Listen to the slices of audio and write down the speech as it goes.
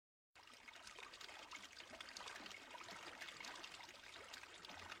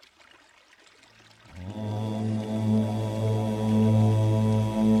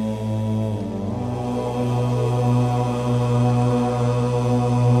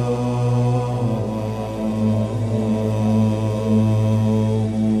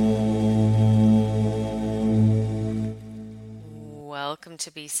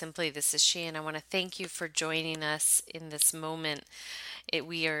Simply. This is she, and I want to thank you for joining us in this moment.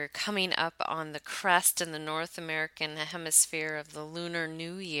 We are coming up on the crest in the North American hemisphere of the Lunar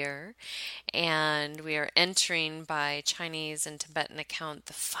New Year, and we are entering by Chinese and Tibetan account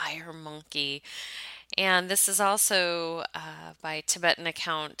the fire monkey. And this is also, by Tibetan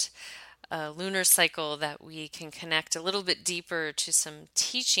account, a lunar cycle that we can connect a little bit deeper to some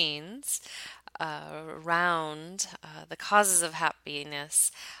teachings around the causes of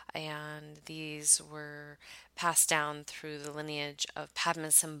happiness, and these were passed down through the lineage of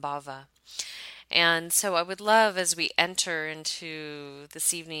Padmasambhava. And so I would love, as we enter into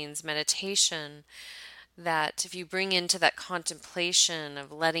this evening's meditation, that if you bring into that contemplation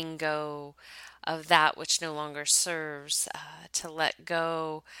of letting go of that which no longer serves, to let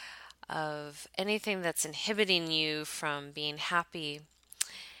go of anything that's inhibiting you from being happy,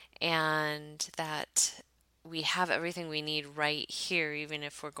 and that we have everything we need right here, even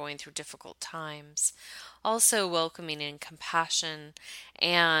if we're going through difficult times. Also, welcoming in compassion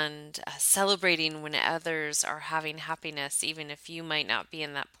and celebrating when others are having happiness, even if you might not be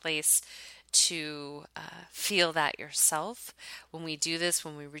in that place to feel that yourself. When we do this,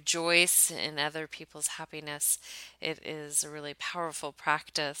 when we rejoice in other people's happiness, it is a really powerful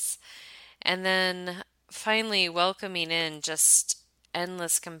practice. And then finally, welcoming in just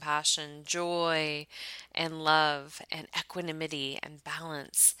endless compassion, joy, and love, and equanimity and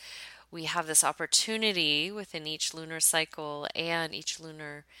balance. We have this opportunity within each lunar cycle and each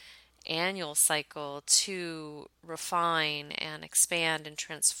lunar annual cycle to refine and expand and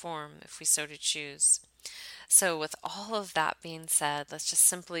transform if we so to choose. So, with all of that being said, let's just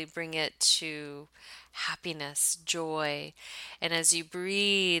simply bring it to happiness, joy. And as you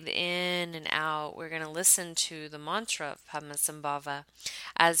breathe in and out, we're going to listen to the mantra of Padmasambhava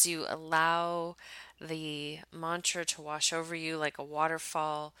as you allow the mantra to wash over you like a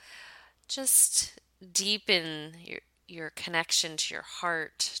waterfall. Just deepen your connection to your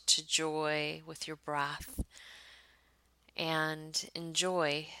heart, to joy with your breath, and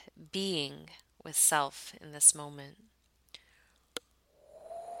enjoy being with self in this moment.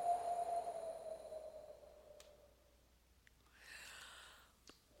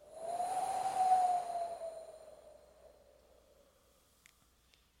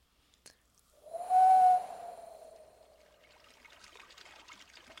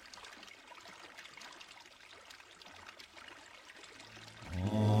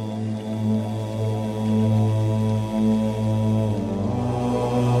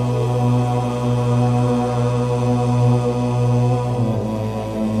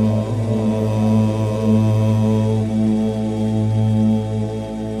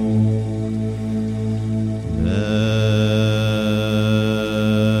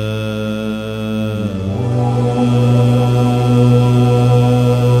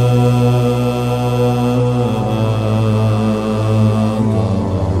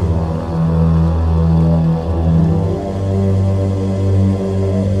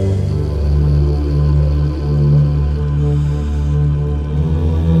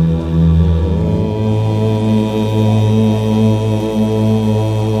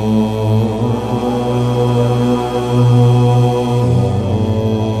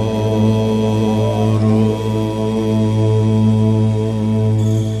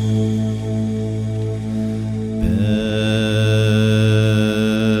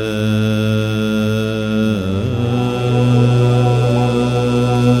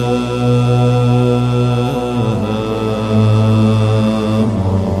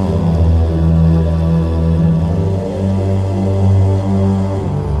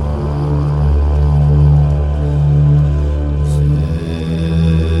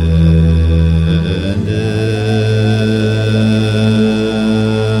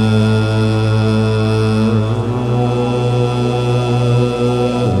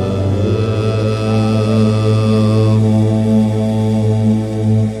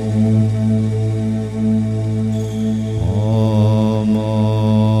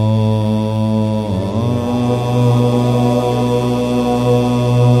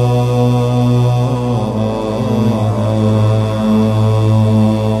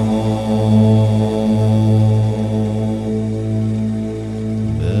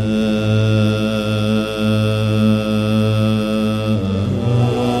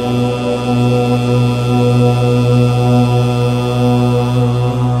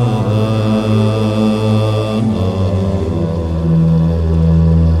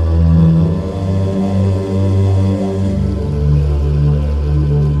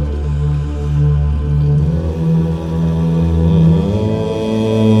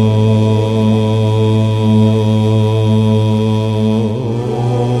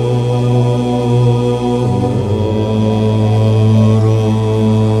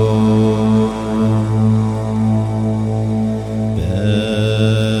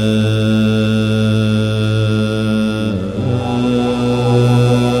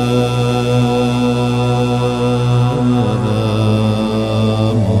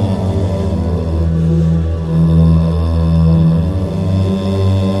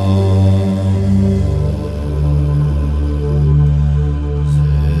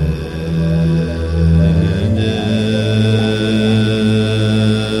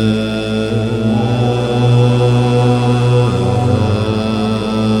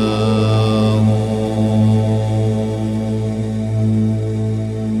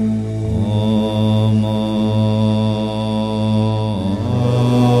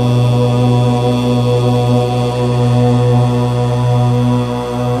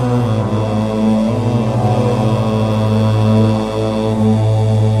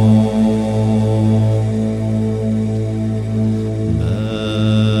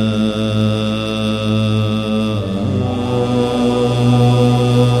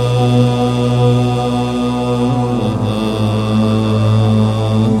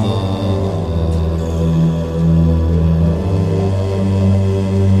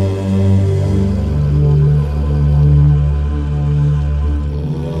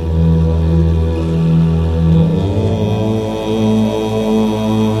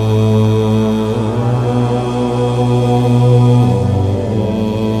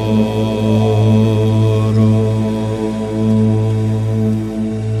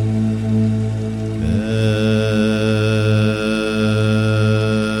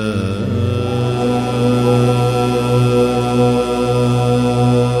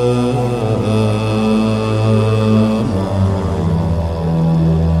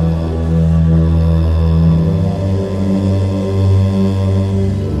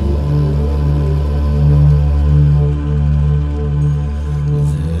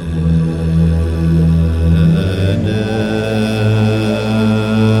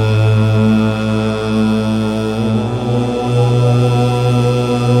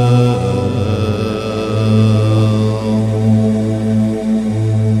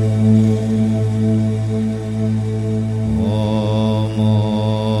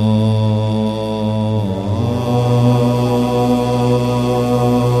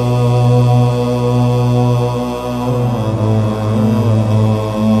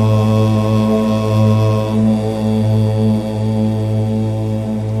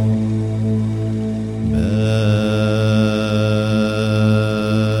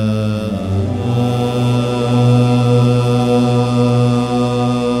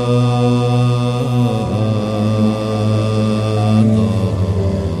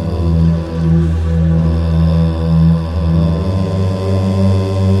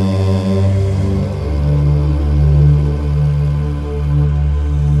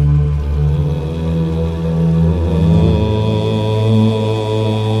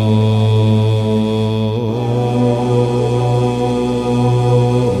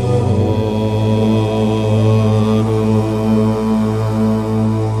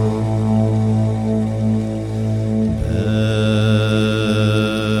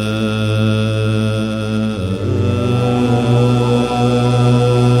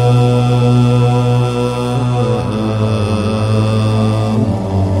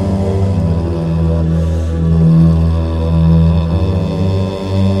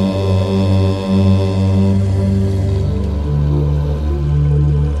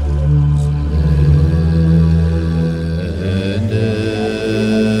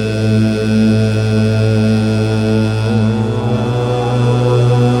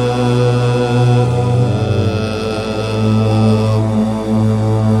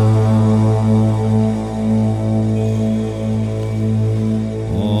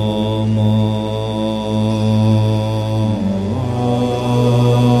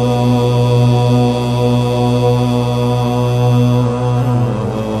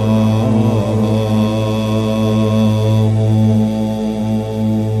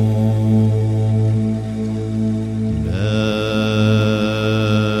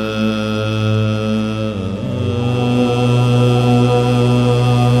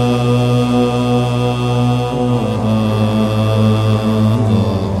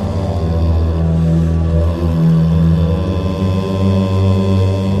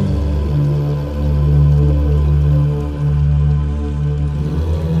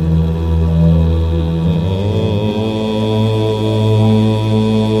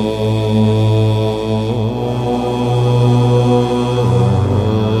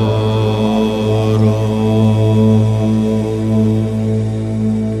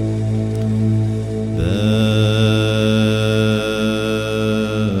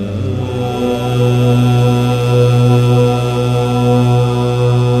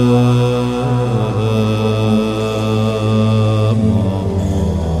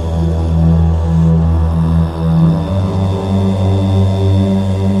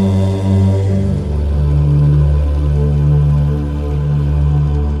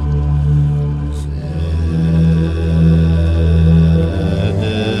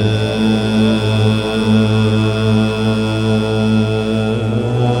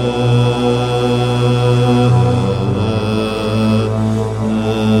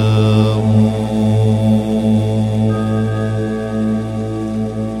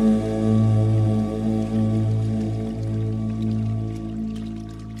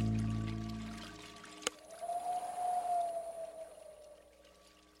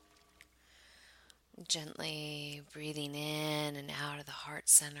 Gently breathing in and out of the heart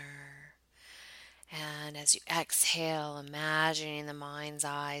center. And as you exhale, imagining the mind's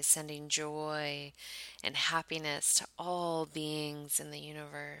eye sending joy and happiness to all beings in the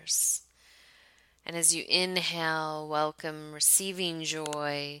universe. And as you inhale, welcome receiving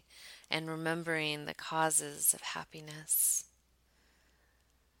joy and remembering the causes of happiness.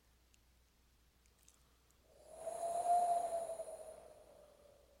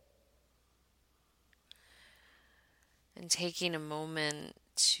 And taking a moment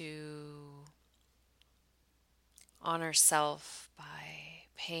to honor self by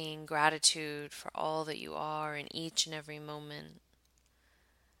paying gratitude for all that you are in each and every moment.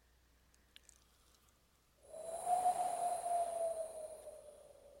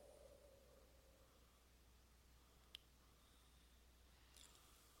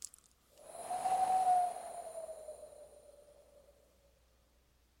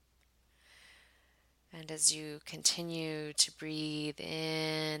 And as you continue to breathe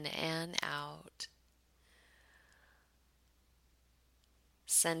in and out,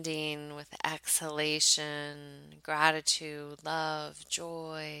 sending with exhalation gratitude, love,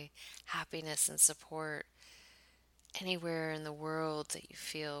 joy, happiness, and support anywhere in the world that you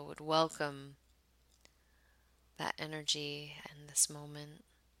feel would welcome that energy and this moment.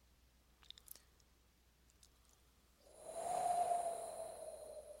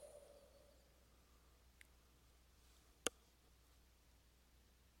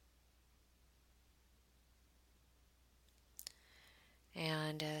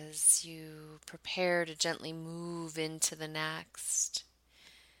 And as you prepare to gently move into the next,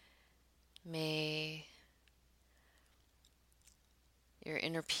 may your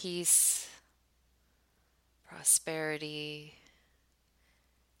inner peace, prosperity,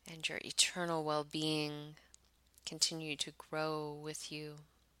 and your eternal well-being continue to grow with you,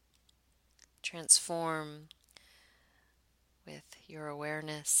 transform with your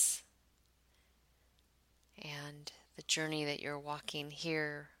awareness and the journey that you're walking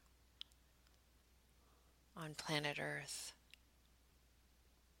here on planet Earth.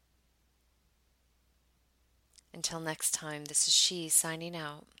 Until next time, this is She signing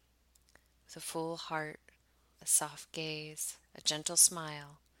out with a full heart, a soft gaze, a gentle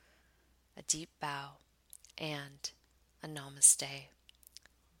smile, a deep bow, and a namaste.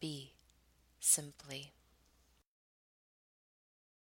 Be simply.